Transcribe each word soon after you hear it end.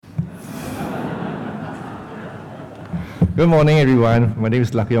Good morning, everyone. My name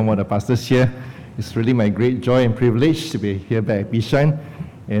is Lucky. I'm one of the pastors here. It's really my great joy and privilege to be here back at Bishan,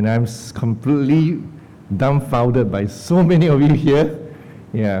 and I'm completely dumbfounded by so many of you here.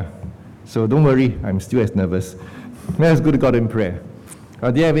 Yeah, so don't worry, I'm still as nervous. Let's go to God in prayer.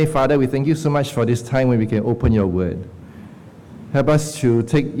 Dear Heavenly Father, we thank you so much for this time when we can open your word. Help us to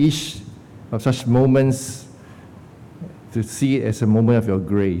take each of such moments to see it as a moment of your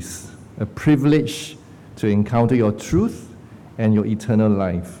grace, a privilege to encounter your truth and your eternal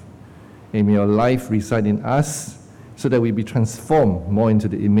life. And may your life reside in us so that we be transformed more into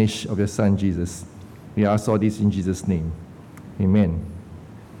the image of your Son, Jesus. We ask all this in Jesus' name. Amen.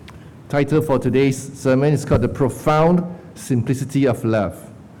 Title for today's sermon is called The Profound Simplicity of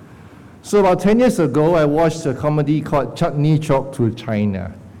Love. So about 10 years ago, I watched a comedy called Chandni Chowk to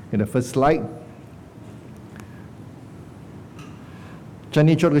China. In the first slide,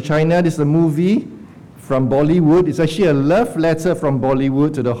 Chandni Chowk to China, this is a movie from Bollywood. It's actually a love letter from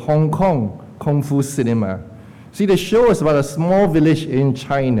Bollywood to the Hong Kong Kung Fu cinema. See, the show is about a small village in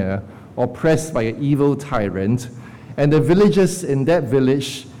China oppressed by an evil tyrant, and the villagers in that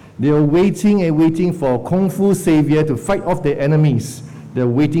village, they are waiting and waiting for a Kung Fu savior to fight off their enemies. They're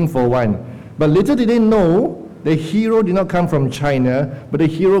waiting for one. But little did they know, the hero did not come from China, but the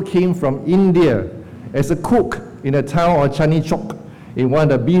hero came from India as a cook in a town of Chandni Chowk, in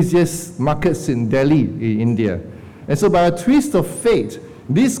one of the busiest markets in Delhi, in India. And so by a twist of fate,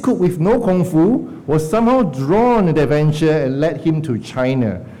 this cook with no Kung Fu was somehow drawn in the adventure and led him to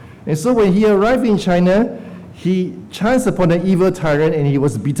China. And so when he arrived in China, he chanced upon an evil tyrant and he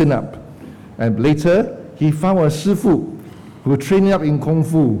was beaten up. And later, he found a Shifu who trained him up in Kung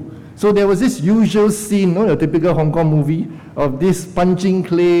Fu. So there was this usual scene, a typical Hong Kong movie, of this punching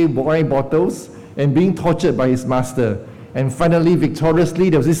clay wine bottles and being tortured by his master. And finally, victoriously,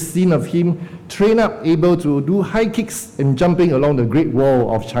 there was this scene of him trained up, able to do high kicks and jumping along the Great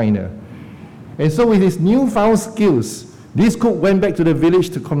Wall of China. And so with his newfound skills, this cook went back to the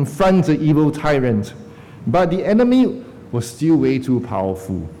village to confront the evil tyrant. But the enemy was still way too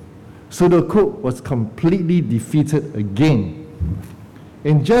powerful. So the cook was completely defeated again.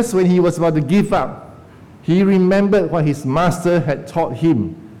 And just when he was about to give up, he remembered what his master had taught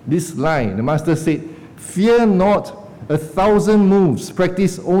him. This line, the master said, "Fear not 1,000 moves,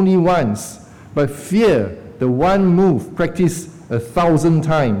 practice only once, but fear the one move, practice 1,000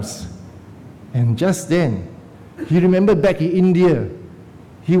 times." And just then, he remembered back in India,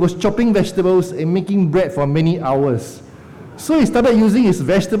 he was chopping vegetables and making bread for many hours. So he started using his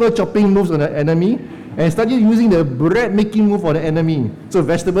vegetable chopping moves on the enemy and started using the bread making move on the enemy. So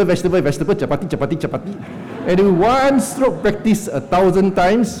vegetable, vegetable, vegetable, chapati, chapati, chapati. And in one stroke practice 1,000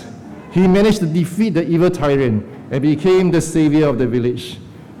 times, he managed to defeat the evil tyrant and became the savior of the village.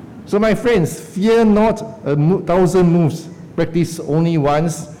 So my friends, fear not 1,000 moves, practice only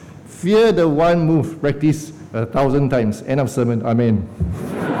once. Fear the one move, practice 1,000 times. End of sermon. Amen.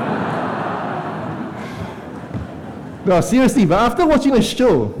 No, seriously, but after watching the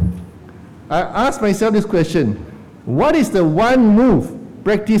show, I asked myself this question: what is the one move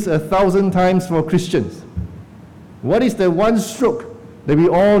practice 1,000 times for Christians? What is the one stroke that we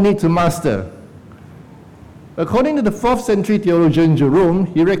all need to master? According to the 4th century theologian Jerome,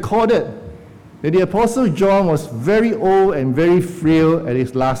 he recorded that the Apostle John was very old and very frail at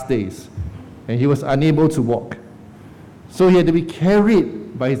his last days, and he was unable to walk. So he had to be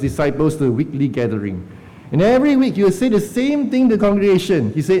carried by his disciples to the weekly gathering. And every week he would say the same thing to the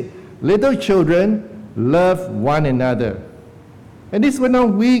congregation. He said, "Little children, love one another." And this went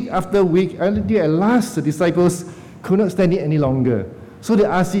on week after week, until at last the disciples could not stand it any longer. So they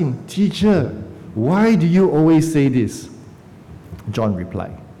asked him, "Teacher, why do you always say this?" John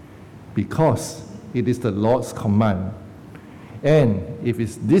replied, "Because it is the Lord's command. And if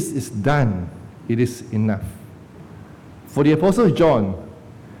this is done, it is enough." For the Apostle John,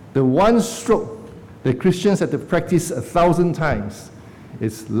 the one stroke that Christians have to practice 1,000 times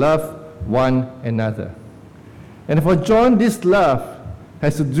is love one another. And for John, this love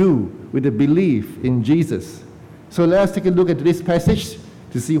has to do with the belief in Jesus. So let us take a look at this passage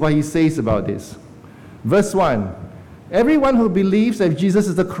to see what he says about this. Verse 1, "Everyone who believes that Jesus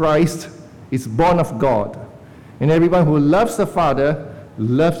is the Christ is born of God, and everyone who loves the Father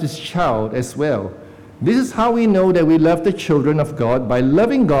loves his child as well. This is how we know that we love the children of God, by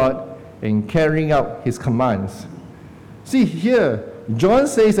loving God and carrying out his commands." See here, John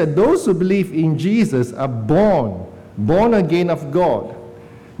says that those who believe in Jesus are born again of God.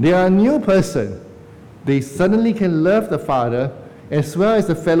 They are a new person. They suddenly can love the Father as well as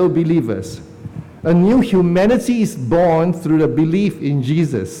the fellow believers. A new humanity is born through the belief in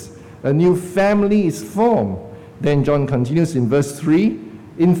Jesus. A new family is formed. Then John continues in verse 3.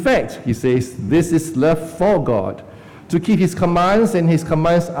 In fact, he says, this is love for God, to keep his commands, and his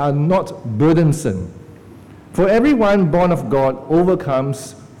commands are not burdensome. For everyone born of God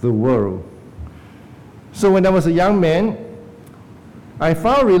overcomes the world. So when I was a young man, I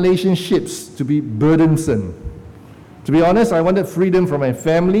found relationships to be burdensome. To be honest, I wanted freedom from my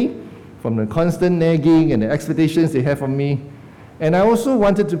family, from the constant nagging and the expectations they have from me. And I also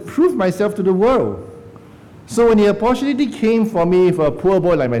wanted to prove myself to the world. So when the opportunity came for me, for a poor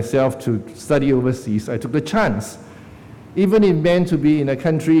boy like myself, to study overseas, I took the chance, even if it meant to be in a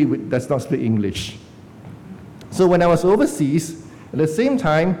country that does not speak English. So when I was overseas, at the same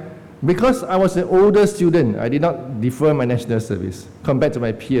time, because I was an older student, I did not defer my national service compared to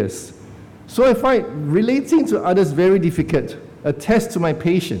my peers. So I find relating to others very difficult, a test to my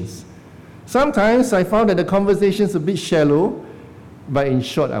patience. Sometimes I found that the conversations a bit shallow, but in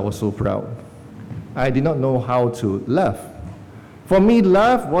short, I was so proud. I did not know how to love. For me,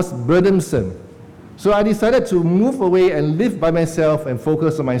 love was burdensome. So I decided to move away and live by myself and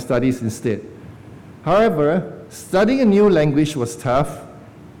focus on my studies instead. However, studying a new language was tough,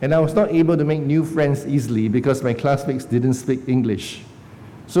 and I was not able to make new friends easily because my classmates didn't speak English.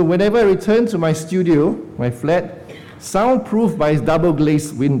 So whenever I returned to my studio, my flat, soundproofed by its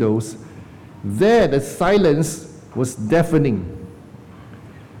double-glazed windows, there the silence was deafening.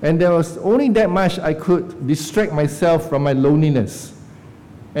 And there was only that much I could distract myself from my loneliness.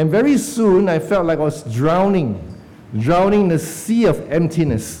 And very soon I felt like I was drowning in the sea of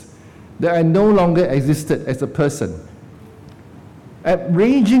emptiness, that I no longer existed as a person.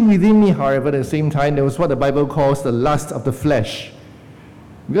 Raging within me, however, at the same time, there was what the Bible calls the lust of the flesh.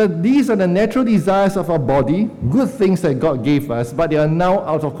 Because these are the natural desires of our body, good things that God gave us, but they are now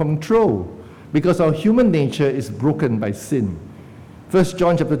out of control because our human nature is broken by sin. 1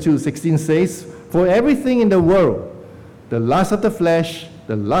 John chapter 2:16 says, for everything in the world, the lust of the flesh,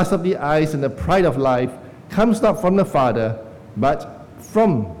 the lust of the eyes, and the pride of life comes not from the Father, but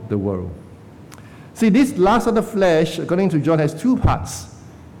from the world. See, this lust of the flesh, according to John, has two parts.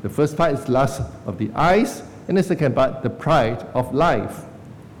 The first part is lust of the eyes, and the second part, the pride of life.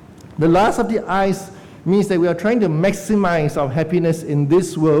 The lust of the eyes means that we are trying to maximize our happiness in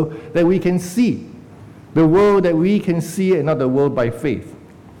this world that we can see. The world that we can see and not the world by faith.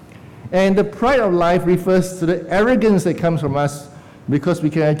 And the pride of life refers to the arrogance that comes from us because we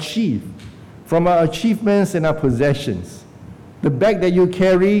can achieve, from our achievements and our possessions. The bag that you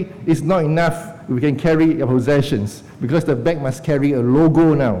carry is not enough if we can carry your possessions, because the bag must carry a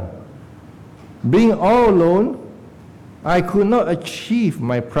logo now. Being all alone, I could not achieve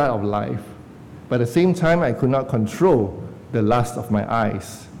my pride of life, but at the same time, I could not control the lust of my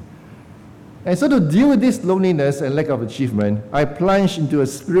eyes. And so to deal with this loneliness and lack of achievement, I plunged into a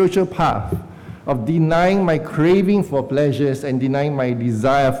spiritual path of denying my craving for pleasures and denying my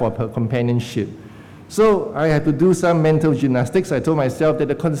desire for companionship. So I had to do some mental gymnastics. I told myself that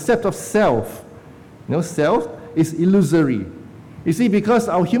the concept of self, self is illusory. You see, because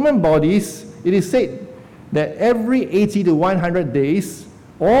our human bodies, it is said that every 80 to 100 days,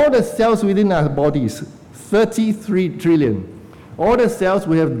 all the cells within our bodies, 33 trillion, all the cells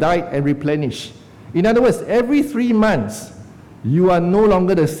will have died and replenished. In other words, every 3 months, you are no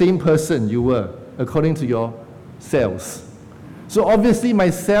longer the same person you were, according to your cells. So obviously, my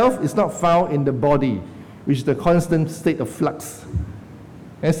self is not found in the body, which is the constant state of flux.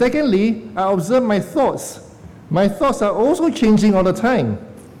 And secondly, I observe my thoughts. My thoughts are also changing all the time.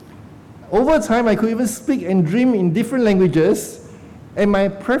 Over time, I could even speak and dream in different languages, and my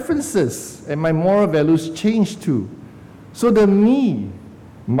preferences and my moral values change too. So the me,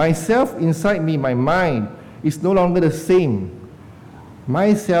 myself inside me, my mind, is no longer the same.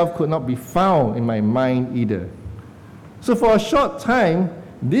 Myself could not be found in my mind either. So for a short time,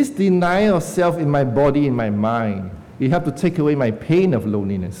 this denial of self in my body, in my mind, it helped to take away my pain of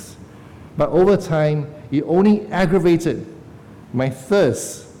loneliness. But over time, it only aggravated my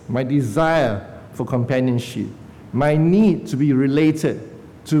thirst, my desire for companionship, my need to be related,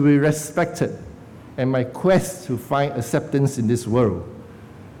 to be respected, and my quest to find acceptance in this world.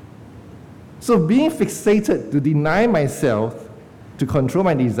 So being fixated to deny myself, to control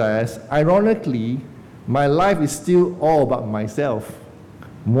my desires, ironically, my life is still all about myself,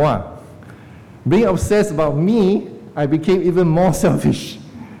 moi. Being obsessed about me, I became even more selfish.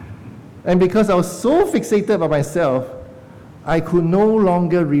 And because I was so fixated by myself, I could no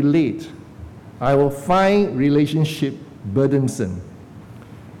longer relate. I will find relationship burdensome.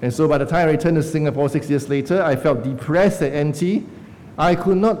 And so by the time I returned to Singapore 6 years later, I felt depressed and empty. I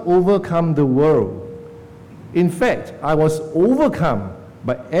could not overcome the world. In fact, I was overcome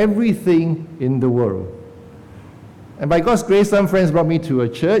by everything in the world. And by God's grace, some friends brought me to a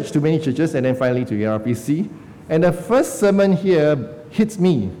church, to many churches, and then finally to ARPC. And the first sermon here hit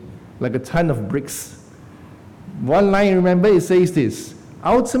me like a ton of bricks. One line, remember, it says this: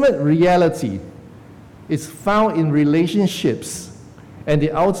 ultimate reality is found in relationships, and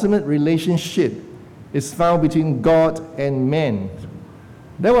the ultimate relationship is found between God and man.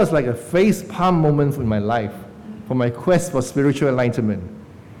 That was like a face palm moment in my life for my quest for spiritual enlightenment.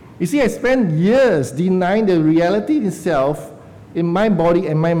 You see, I spent years denying the reality itself in my body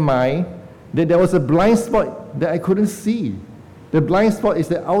and my mind, that there was a blind spot that I couldn't see. The blind spot is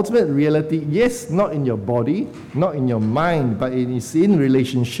the ultimate reality, yes, not in your body, not in your mind, but it is in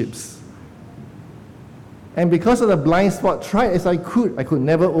relationships. And because of the blind spot, try as I could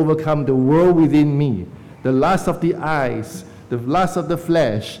never overcome the world within me, the lust of the eyes, the lust of the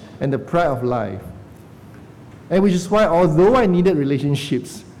flesh, and the pride of life. And which is why, although I needed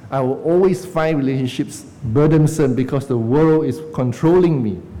relationships, I will always find relationships burdensome because the world is controlling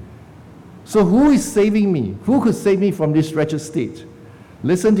me. So who is saving me? Who could save me from this wretched state?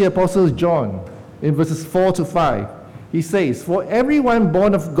 Listen to the Apostle John in verses 4 to 5. He says, "For everyone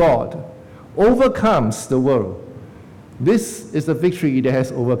born of God overcomes the world. This is the victory that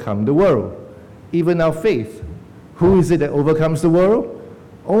has overcome the world, even our faith. Who is it that overcomes the world?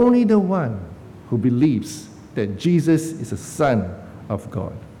 Only the one who believes that Jesus is the Son of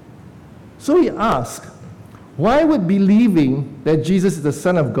God." So we ask, why would believing that Jesus is the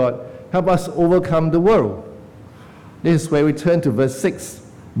Son of God help us overcome the world? This is where we turn to verse 6.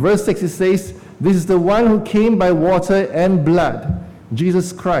 Verse 6, it says, "This is the one who came by water and blood,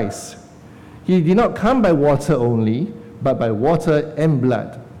 Jesus Christ. He did not come by water only, but by water and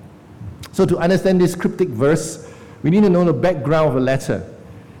blood." So to understand this cryptic verse, we need to know the background of the letter.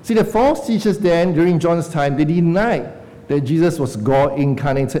 See, the false teachers then, during John's time, they denied that Jesus was God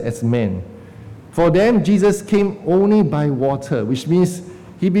incarnated as man. For them, Jesus came only by water, which means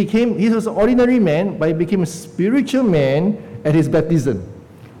he was an ordinary man, but he became a spiritual man at his baptism,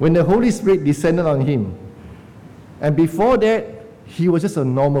 when the Holy Spirit descended on him. And before that, he was just a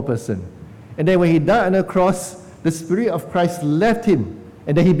normal person. And then when he died on the cross, the Spirit of Christ left him,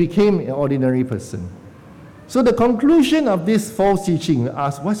 and then he became an ordinary person. So the conclusion of this false teaching,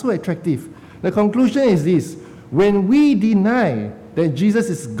 ask, what's so attractive? The conclusion is this: when we deny that Jesus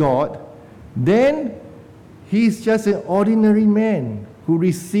is God, then he's just an ordinary man who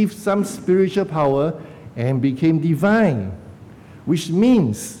received some spiritual power and became divine, which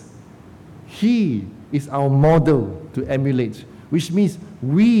means he is our model to emulate, which means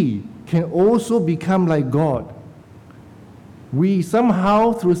we can also become like God. We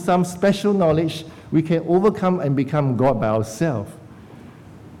somehow, through some special knowledge, we can overcome and become God by ourselves.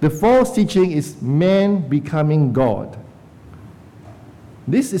 The false teaching is man becoming God.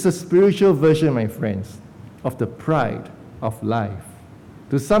 This is a spiritual version, my friends, of the pride of life.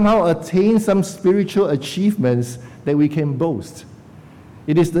 To somehow attain some spiritual achievements that we can boast.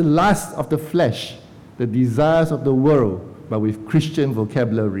 It is the lust of the flesh, the desires of the world, but with Christian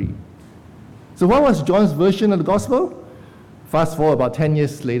vocabulary. So what was John's version of the gospel? Fast forward about 10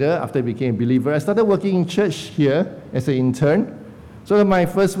 years later, after I became a believer, I started working in church here as an intern. So in my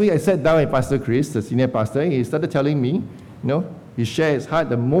first week, I sat down with Pastor Chris, the senior pastor. He started telling me, he shared his heart,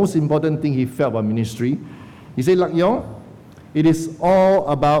 the most important thing he felt about ministry. He said, "Lak Yong, it is all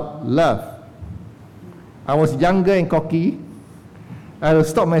about love." I was younger and cocky. I had to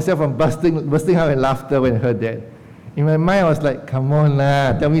stop myself from bursting out in laughter when I heard that. In my mind, I was like, come on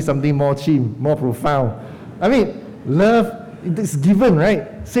lah, tell me something more cheap, more profound. I mean, love, it's given,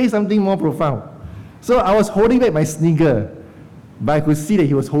 right? Say something more profound. So I was holding back my snigger, but I could see that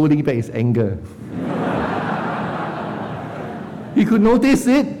he was holding back his anger. He could notice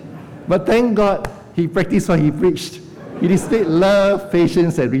it, but thank God he practiced what he preached. He displayed love,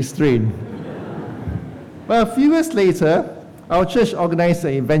 patience, and restraint. But a few years later, our church organized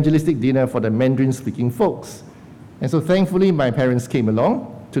an evangelistic dinner for the Mandarin-speaking folks. And so thankfully, my parents came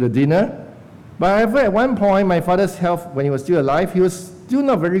along to the dinner. But however, at one point, my father's health, when he was still alive, he was still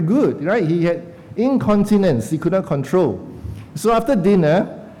not very good, right? He had incontinence, he could not control. So after dinner,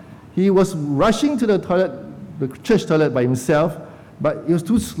 he was rushing to the toilet, the church toilet by himself, but he was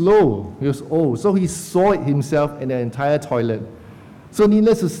too slow, he was old, so he soiled himself and the entire toilet. So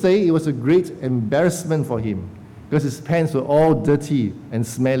needless to say, it was a great embarrassment for him, because his pants were all dirty and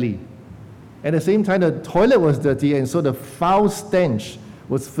smelly. At the same time, the toilet was dirty, and so the foul stench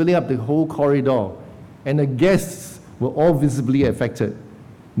was filling up the whole corridor, and the guests were all visibly affected.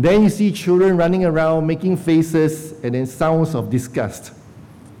 Then you see children running around, making faces, and then sounds of disgust.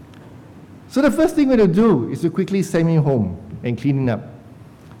 So the first thing we had to do is to quickly send him home and clean him up.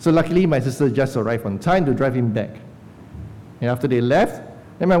 So luckily, my sister just arrived on time to drive him back. And after they left,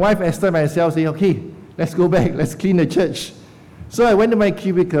 then my wife Esther and myself say, okay, let's go back, let's clean the church. So I went to my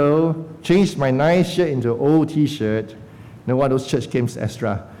cubicle, changed my nice shirt into an old t-shirt. No one of those church camps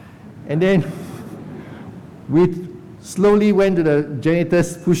extra. And then we slowly went to the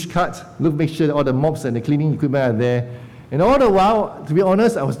janitor's push cart, make sure that all the mops and the cleaning equipment are there. And all the while, to be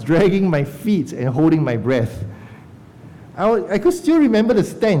honest, I was dragging my feet and holding my breath. I could still remember the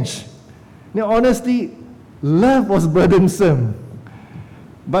stench. Now, honestly, love was burdensome.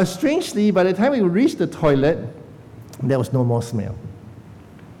 But strangely, by the time we reached the toilet, there was no more smell.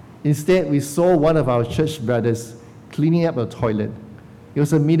 Instead, we saw one of our church brothers cleaning up the toilet. He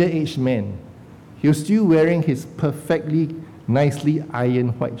was a middle-aged man. He was still wearing his perfectly, nicely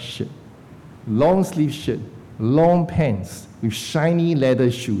ironed white shirt, long sleeve shirt, long pants with shiny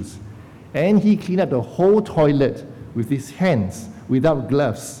leather shoes. And he cleaned up the whole toilet with his hands, without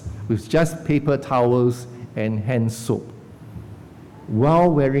gloves, with just paper towels and hand soap,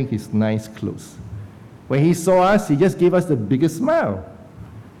 while wearing his nice clothes. When he saw us, he just gave us the biggest smile.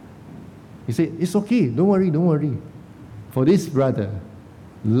 He said, it's okay, don't worry. For this brother,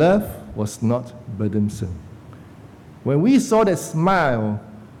 love was not burdensome. When we saw that smile,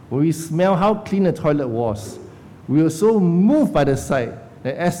 when we smelled how clean the toilet was, we were so moved by the sight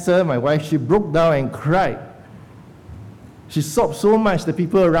that Esther, my wife, she broke down and cried. She sobbed so much that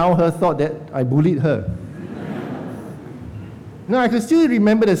people around her thought that I bullied her. Now, I can still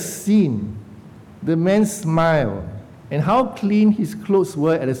remember the scene, the man's smile, and how clean his clothes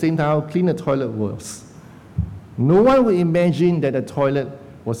were at the same time how clean the toilet was. No one would imagine that the toilet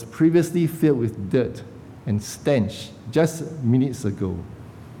was previously filled with dirt and stench just minutes ago.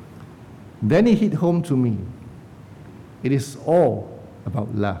 Then it hit home to me. It is all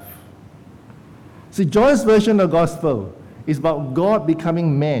about love. See, John's version of the gospel is about God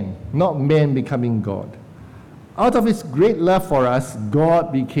becoming man, not man becoming God. Out of his great love for us,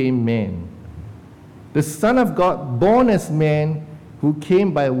 God became man. The Son of God, born as man, who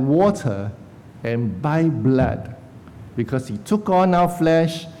came by water and by blood, because he took on our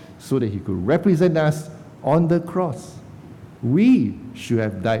flesh so that he could represent us on the cross. We should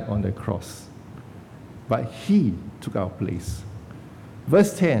have died on the cross, but he took our place.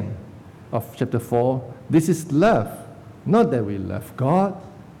 Verse 10 of chapter 4, this is love, not that we love God,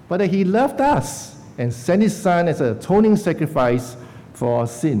 but that he loved us and sent his Son as an atoning sacrifice for our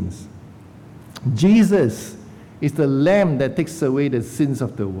sins. Jesus is the Lamb that takes away the sins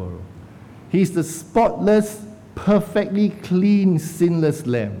of the world. He is the spotless, perfectly clean, sinless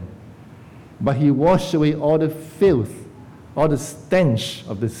Lamb. But he washed away all the filth, all the stench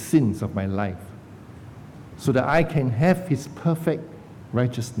of the sins of my life, so that I can have his perfect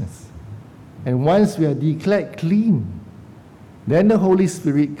righteousness. And once we are declared clean, then the Holy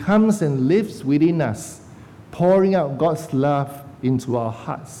Spirit comes and lives within us, pouring out God's love into our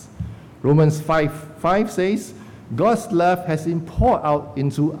hearts. Romans 5:5 says, God's love has been poured out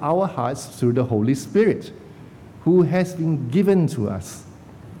into our hearts through the Holy Spirit, who has been given to us.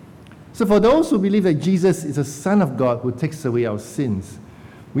 So for those who believe that Jesus is the Son of God who takes away our sins,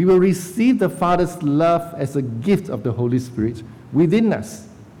 we will receive the Father's love as a gift of the Holy Spirit within us.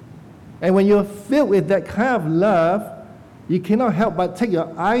 And when you're filled with that kind of love, you cannot help but take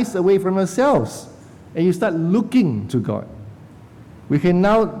your eyes away from yourselves and you start looking to God. We can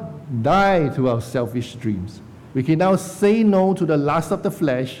now die to our selfish dreams. We can now say no to the lust of the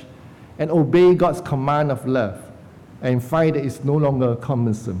flesh and obey God's command of love and find that it's no longer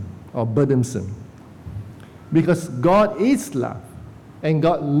cumbersome or burdensome. Because God is love and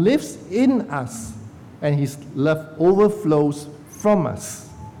God lives in us and his love overflows from us.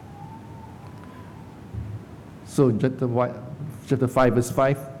 So chapter 5 verse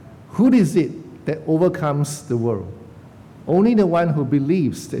 5, who is it that overcomes the world? Only the one who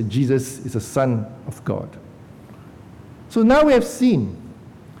believes that Jesus is the Son of God. So now we have seen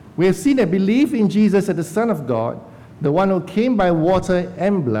that belief in Jesus as the Son of God, the one who came by water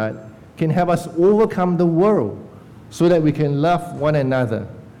and blood, can help us overcome the world so that we can love one another.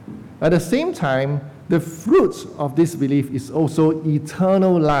 At the same time, the fruit of this belief is also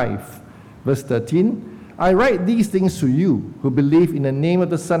eternal life. Verse 13, I write these things to you who believe in the name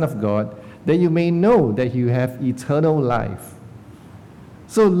of the Son of God, that you may know that you have eternal life.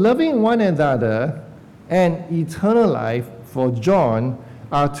 So loving one another and eternal life for John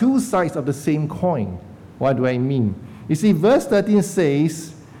are two sides of the same coin. What do I mean? You see, verse 13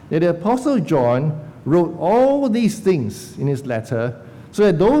 says that the Apostle John wrote all these things in his letter so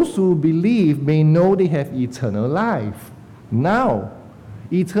that those who believe may know they have eternal life. Now,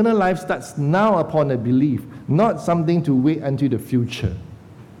 eternal life starts now upon a belief, not something to wait until the future.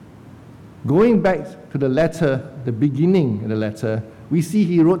 Going back to the letter, the beginning of the letter, we see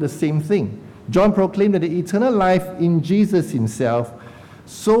he wrote the same thing. John proclaimed that the eternal life in Jesus himself,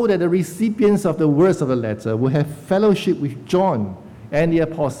 so that the recipients of the words of the letter will have fellowship with John and the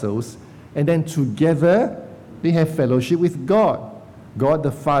apostles, and then together they have fellowship with God, God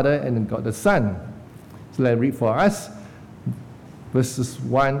the Father and God the Son. So let's read for us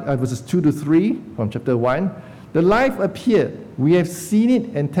verses 2 to 3 from chapter 1. The life appeared, we have seen it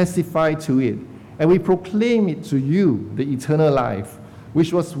and testified to it, and we proclaim it to you, the eternal life,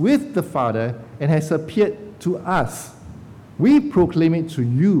 which was with the Father and has appeared to us. We proclaim it to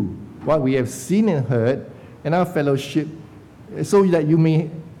you, what we have seen and heard, and our fellowship, so that you may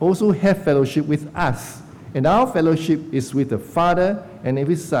also have fellowship with us. And our fellowship is with the Father and with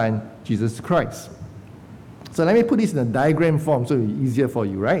his Son, Jesus Christ. So let me put this in a diagram form so it's easier for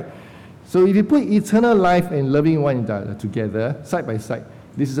you, right? So if you put eternal life and loving one another together, side by side,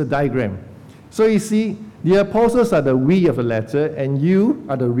 this is a diagram. So you see, the apostles are the we of the letter, and you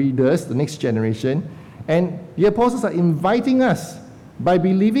are the readers, the next generation. And the apostles are inviting us, by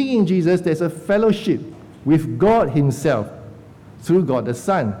believing in Jesus, there's a fellowship with God himself through God the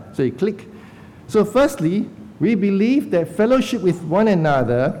Son. So you click. So firstly, we believe that fellowship with one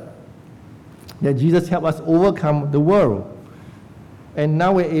another, that Jesus helped us overcome the world. And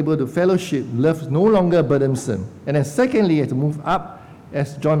now we're able to fellowship. Love is no longer burdensome. And then secondly, as to move up,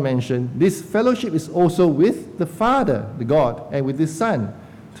 as John mentioned, this fellowship is also with the Father, the God, and with his Son,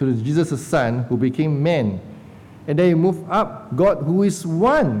 to Jesus the Son, who became man. And then you move up, God who is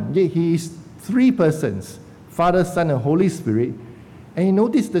one, yet he is three persons, Father, Son, and Holy Spirit. And you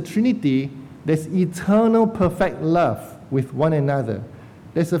notice the Trinity, there's eternal perfect love with one another.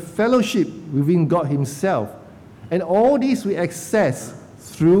 There's a fellowship within God himself. And all this we access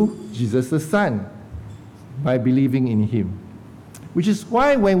through Jesus the Son, by believing in him. Which is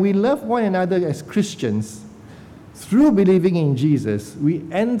why when we love one another as Christians, through believing in Jesus, we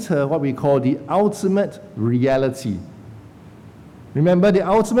enter what we call the ultimate reality. Remember, the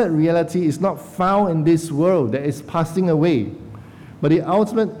ultimate reality is not found in this world that is passing away, but the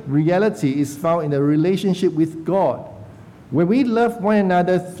ultimate reality is found in the relationship with God. When we love one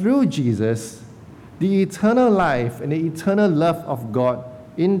another through Jesus, the eternal life and the eternal love of God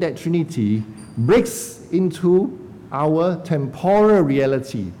in that Trinity breaks into our temporal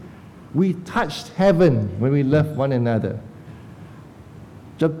reality. We touched heaven when we love one another.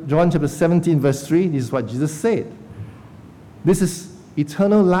 John chapter 17, verse 3, this is what Jesus said. This is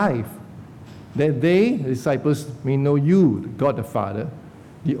eternal life, that they, the disciples, may know you, God the Father,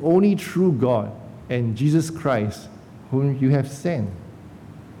 the only true God, and Jesus Christ, whom you have sent.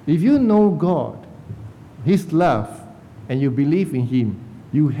 If you know God, his love, and you believe in him,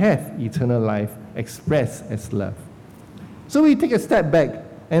 you have eternal life expressed as love. So we take a step back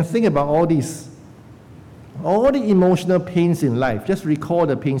and think about all these, all the emotional pains in life. Just recall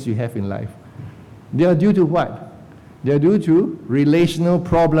the pains you have in life. They are due to what? They are due to relational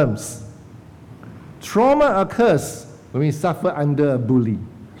problems. Trauma occurs when we suffer under a bully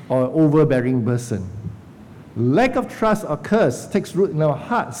or an overbearing person. Lack of trust occurs, takes root in our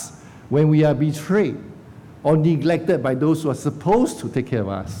hearts when we are betrayed or neglected by those who are supposed to take care of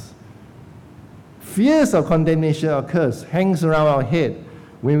us. Fears of condemnation occurs, hangs around our head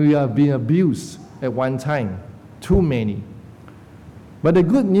when we are being abused at one time, too many. But the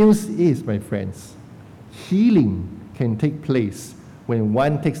good news is, my friends, healing can take place when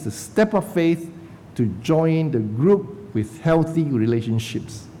one takes the step of faith to join the group with healthy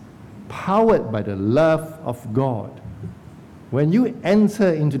relationships, powered by the love of God. When you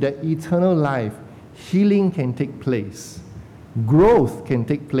enter into that eternal life, healing can take place. Growth can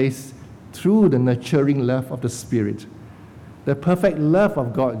take place through the nurturing love of the Spirit. The perfect love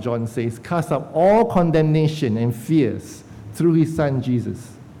of God, John says, casts out all condemnation and fears through his Son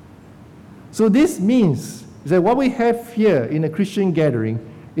Jesus. So this means that what we have here in a Christian gathering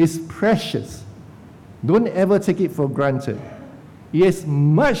is precious. Don't ever take it for granted. It has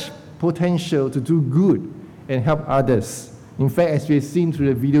much potential to do good and help others. In fact, as we have seen through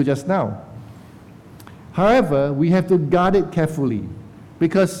the video just now. However, we have to guard it carefully,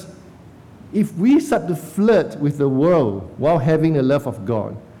 because if we start to flirt with the world while having the love of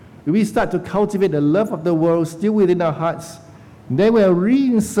God, if we start to cultivate the love of the world still within our hearts, then we are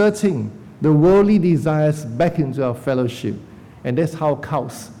reinserting the worldly desires back into our fellowship. And that's how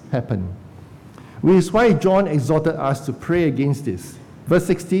cults happen. Which is why John exhorted us to pray against this. Verse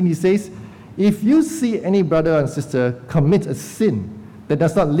 16, he says, if you see any brother and sister commit a sin that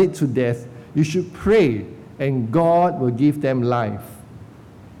does not lead to death, you should pray, and God will give them life.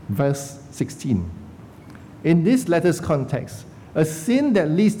 Verse 16. In this letter's context, A sin that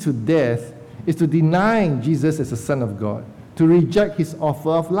leads to death is to deny Jesus as the Son of God, to reject his offer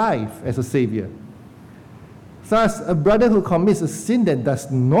of life as a Savior. Thus, a brother who commits a sin that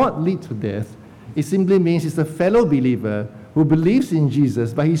does not lead to death, it simply means he's a fellow believer who believes in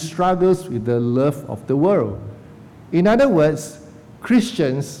Jesus, but he struggles with the love of the world. In other words,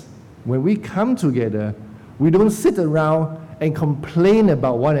 Christians, when we come together, we don't sit around and complain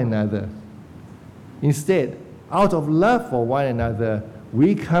about one another. Instead, out of love for one another,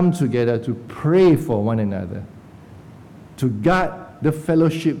 we come together to pray for one another, to guard the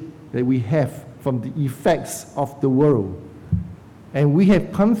fellowship that we have from the effects of the world. And we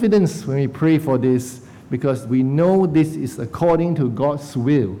have confidence when we pray for this because we know this is according to God's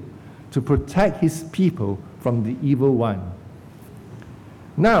will to protect his people from the evil one.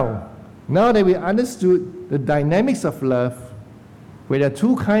 Now that we understood the dynamics of love, where there are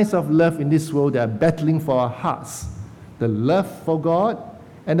two kinds of love in this world that are battling for our hearts, the love for God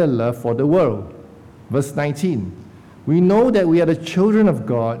and the love for the world. Verse 19, we know that we are the children of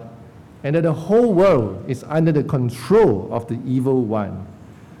God and that the whole world is under the control of the evil one.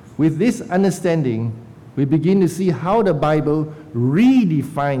 With this understanding, we begin to see how the Bible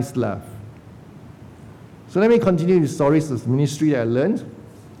redefines love. So let me continue the stories of ministry that I learned.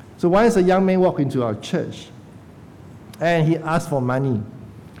 So once a young man walked into our church and he asked for money.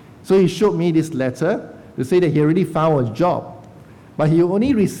 So he showed me this letter to say that he already found a job, but he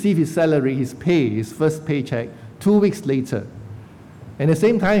only received his salary, his pay, his first paycheck, 2 weeks later. And at the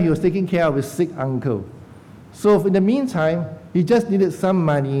same time, he was taking care of his sick uncle. So in the meantime, he just needed some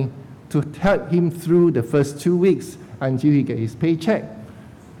money to help him through the first 2 weeks until he get his paycheck.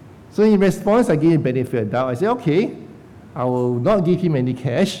 So in response, I gave him benefit of doubt. I said, okay, I will not give him any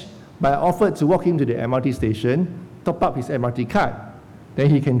cash, but I offered to walk him to the MRT station, top up his MRT card.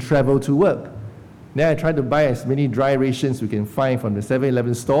 Then he can travel to work. Then I tried to buy as many dry rations we can find from the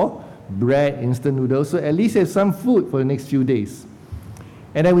 7-Eleven store, bread, instant noodles, so at least have some food for the next few days.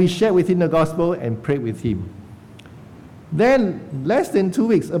 And then we shared with him the gospel and prayed with him. Then, less than 2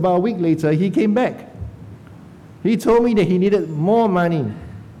 weeks, about a week later, he came back. He told me that he needed more money.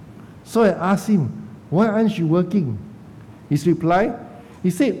 So I asked him, why aren't you working? His reply, he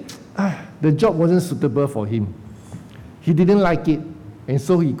said, the job wasn't suitable for him. He didn't like it, and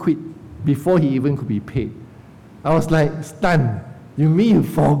so he quit before he even could be paid. I was like, stunned. You mean you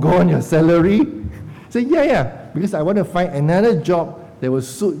forgone your salary? He said, yeah, because I want to find another job that will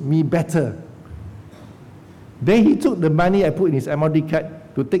suit me better. Then he took the money I put in his MRT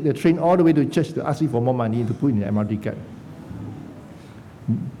card to take the train all the way to church to ask me for more money to put in the MRT card.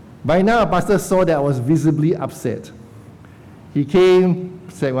 By now, pastor saw that I was visibly upset. He came,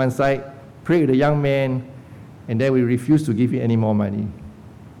 sat one side, prayed with the young man, and then we refused to give him any more money.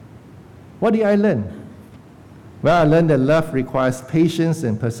 What did I learn? Well, I learned that love requires patience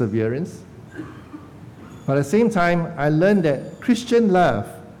and perseverance. But at the same time, I learned that Christian love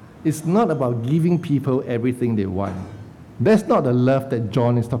is not about giving people everything they want. That's not the love that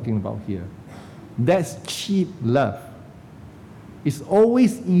John is talking about here. That's cheap love. It's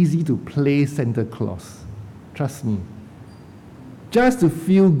always easy to play Santa Claus. Trust me. Just to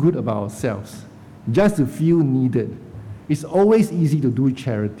feel good about ourselves, just to feel needed. It's always easy to do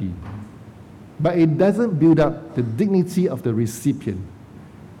charity. But it doesn't build up the dignity of the recipient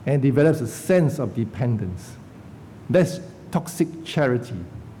and develops a sense of dependence. That's toxic charity.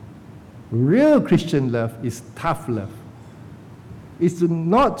 Real Christian love is tough love. It's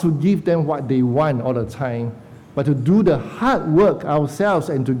not to give them what they want all the time, but to do the hard work ourselves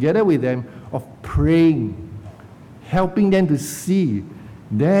and together with them of praying, helping them to see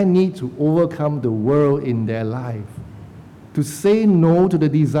their need to overcome the world in their life, to say no to the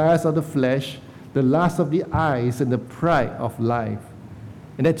desires of the flesh, the lust of the eyes, and the pride of life.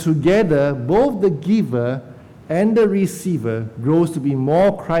 And that together, both the giver and the receiver grows to be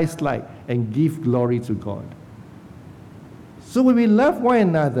more Christ-like and give glory to God. So when we love one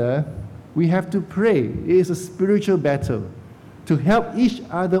another, we have to pray. It is a spiritual battle to help each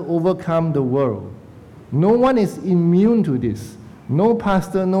other overcome the world. No one is immune to this. No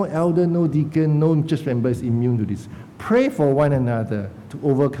pastor, no elder, no deacon, no church member is immune to this. Pray for one another to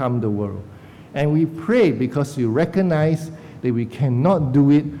overcome the world. And we pray because we recognize that we cannot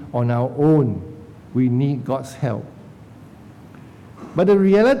do it on our own. We need God's help. But the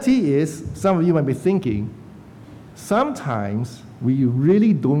reality is, some of you might be thinking, sometimes we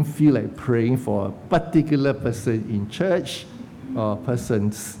really don't feel like praying for a particular person in church or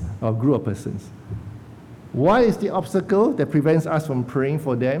persons or group of persons. What is the obstacle that prevents us from praying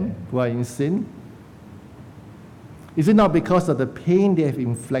for them who are in sin? Is it not because of the pain they have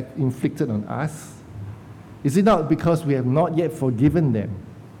inflicted on us? Is it not because we have not yet forgiven them?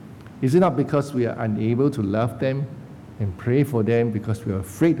 Is it not because we are unable to love them and pray for them because we are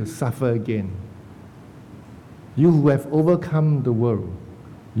afraid to suffer again? You who have overcome the world,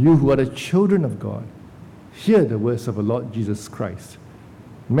 you who are the children of God, hear the words of the Lord Jesus Christ.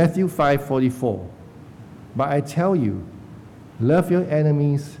 Matthew 5:44. But I tell you, love your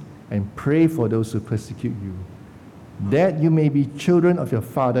enemies and pray for those who persecute you, that you may be children of your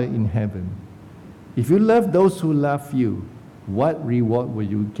Father in heaven. If you love those who love you, what reward will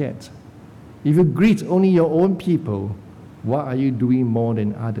you get? If you greet only your own people, what are you doing more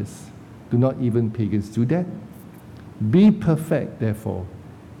than others? Do not even pagans do that? Be perfect, therefore,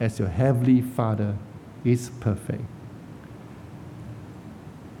 as your heavenly Father is perfect.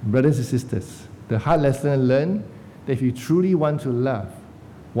 Brothers and sisters, the hard lesson learned that if you truly want to love,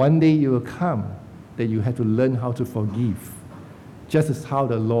 one day you will come that you have to learn how to forgive, just as how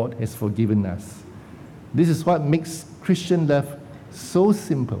the Lord has forgiven us. This is what makes Christian love so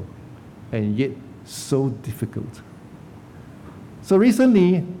simple and yet so difficult. So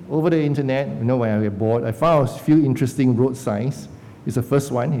recently, over the internet, when I was bored, I found a few interesting road signs. It's the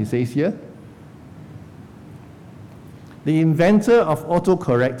first one, it says here. The inventor of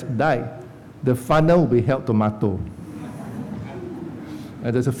autocorrect died. The funnel will be held tomato.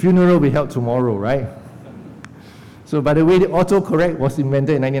 There's a funeral will be held tomorrow, right? So by the way, the autocorrect was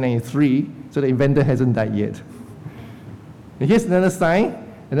invented in 1993, so the inventor hasn't died yet. And here's another sign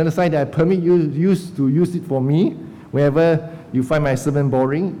that I permit you to use it for me whenever you find my sermon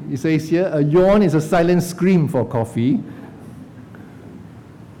boring. It says here, a yawn is a silent scream for coffee.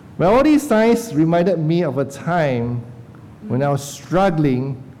 Well, all these signs reminded me of a time when I was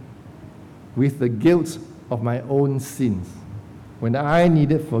struggling with the guilt of my own sins, when I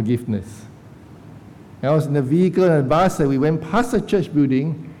needed forgiveness. I was in a vehicle and a bus and we went past a church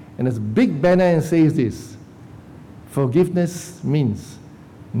building and there's a big banner and says this: forgiveness means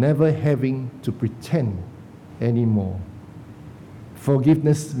never having to pretend anymore.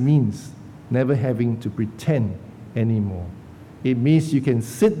 Forgiveness means never having to pretend anymore. It means you can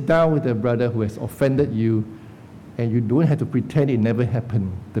sit down with a brother who has offended you and you don't have to pretend it never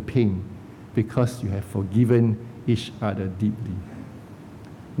happened, the pain, because you have forgiven each other deeply.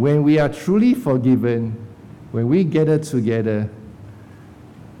 When we are truly forgiven, when we gather together,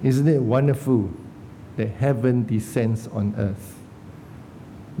 isn't it wonderful that heaven descends on earth?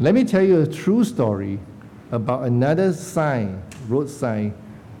 Let me tell you a true story about another sign, road sign,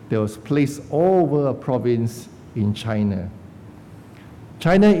 that was placed all over a province in China.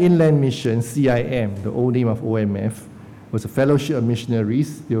 China Inland Mission, CIM, the old name of OMF, was a fellowship of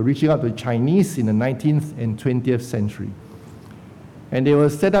missionaries. They were reaching out to Chinese in the 19th and 20th century. And they were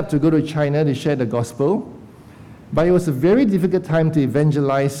set up to go to China to share the gospel. But it was a very difficult time to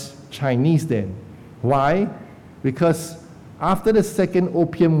evangelize Chinese then. Why? Because after the Second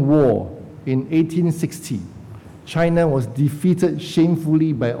Opium War in 1860, China was defeated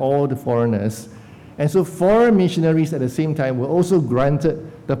shamefully by all the foreigners. And so foreign missionaries at the same time were also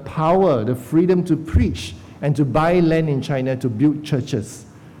granted the power, the freedom to preach and to buy land in China to build churches.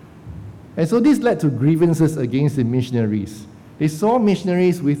 And so this led to grievances against the missionaries. They saw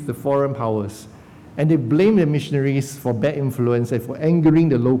missionaries with the foreign powers, and they blamed the missionaries for bad influence and for angering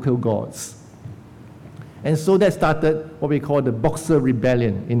the local gods. And so that started what we call the Boxer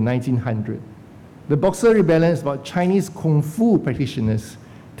Rebellion in 1900. The Boxer Rebellion is about Chinese Kung Fu practitioners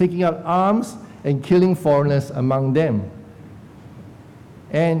taking up arms and killing foreigners among them.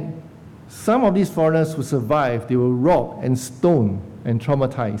 And some of these foreigners who survived, they were robbed and stoned and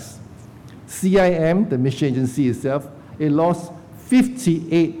traumatized. CIM, the mission agency itself, it lost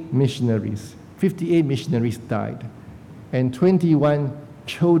 58 missionaries. 58 missionaries died, and 21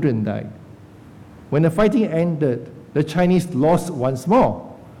 children died. When the fighting ended, the Chinese lost once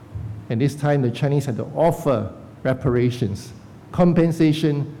more. And this time the Chinese had to offer reparations,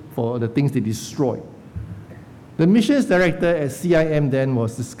 compensation for the things they destroyed. The missions director at CIM then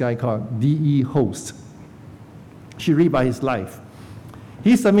was this guy called D.E. Host. She read by his life.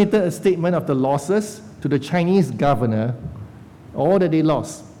 He submitted a statement of the losses to the Chinese governor, all that they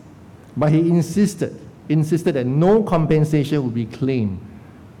lost. But he insisted that no compensation would be claimed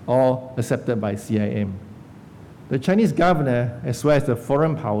or accepted by CIM. The Chinese governor, as well as the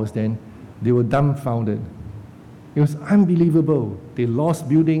foreign powers then, they were dumbfounded. It was unbelievable. They lost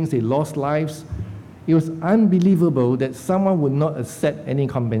buildings, they lost lives. It was unbelievable that someone would not accept any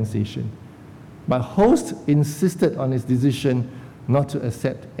compensation. But Host insisted on his decision not to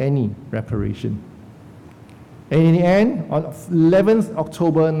accept any reparation. And in the end, on 11th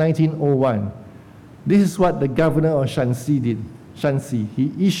October 1901, this is what the governor of Shanxi did.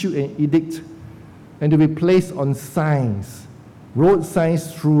 He issued an edict and to be placed on signs, road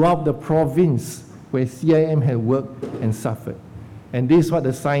signs throughout the province where CIM had worked and suffered. And this is what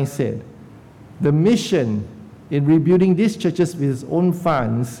the sign said. The mission in rebuilding these churches with its own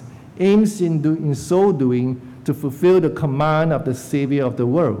funds aims in so doing to fulfill the command of the Savior of the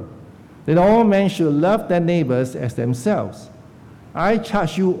world, that all men should love their neighbors as themselves. I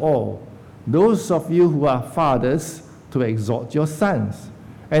charge you all, those of you who are fathers, to exhort your sons,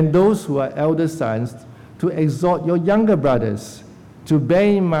 and those who are elder sons, to exhort your younger brothers, to bear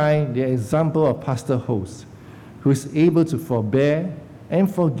in mind the example of Pastor Host, who is able to forbear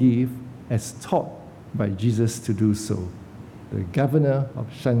and forgive as taught by Jesus to do so, the governor of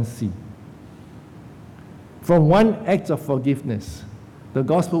Shanxi. From one act of forgiveness, the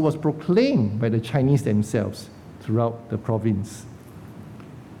gospel was proclaimed by the Chinese themselves throughout the province.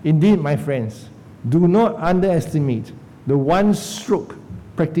 Indeed, my friends, do not underestimate the one stroke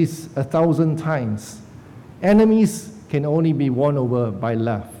practiced 1,000 times. Enemies can only be won over by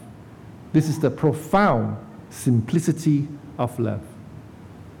love. This is the profound simplicity of love.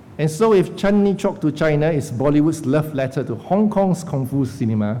 And so if Chandni Chok to China is Bollywood's love letter to Hong Kong's Kung Fu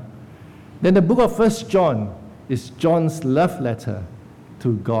cinema, then the book of 1 John is John's love letter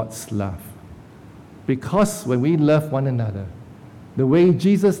to God's love. Because when we love one another, the way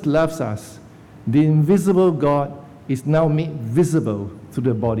Jesus loves us, the invisible God is now made visible through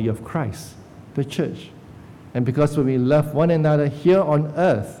the body of Christ, the church. And because when we love one another here on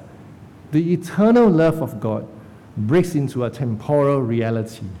earth, the eternal love of God breaks into a temporal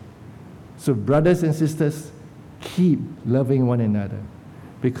reality. So brothers and sisters, keep loving one another,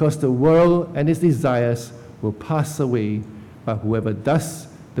 because the world and its desires will pass away, but whoever does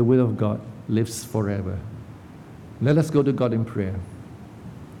the will of God lives forever. Let us go to God in prayer.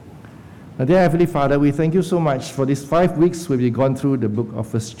 Now, dear Heavenly Father, we thank you so much for these 5 weeks where we've gone through the book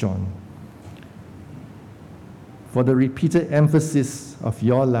of 1 John, for the repeated emphasis of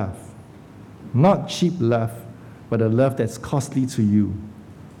your love, not cheap love, but a love that's costly to you.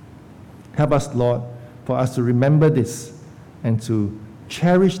 Help us, Lord, for us to remember this and to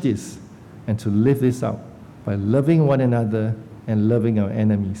cherish this and to live this out by loving one another and loving our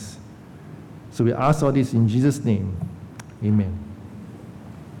enemies. So we ask all this in Jesus' name. Amen.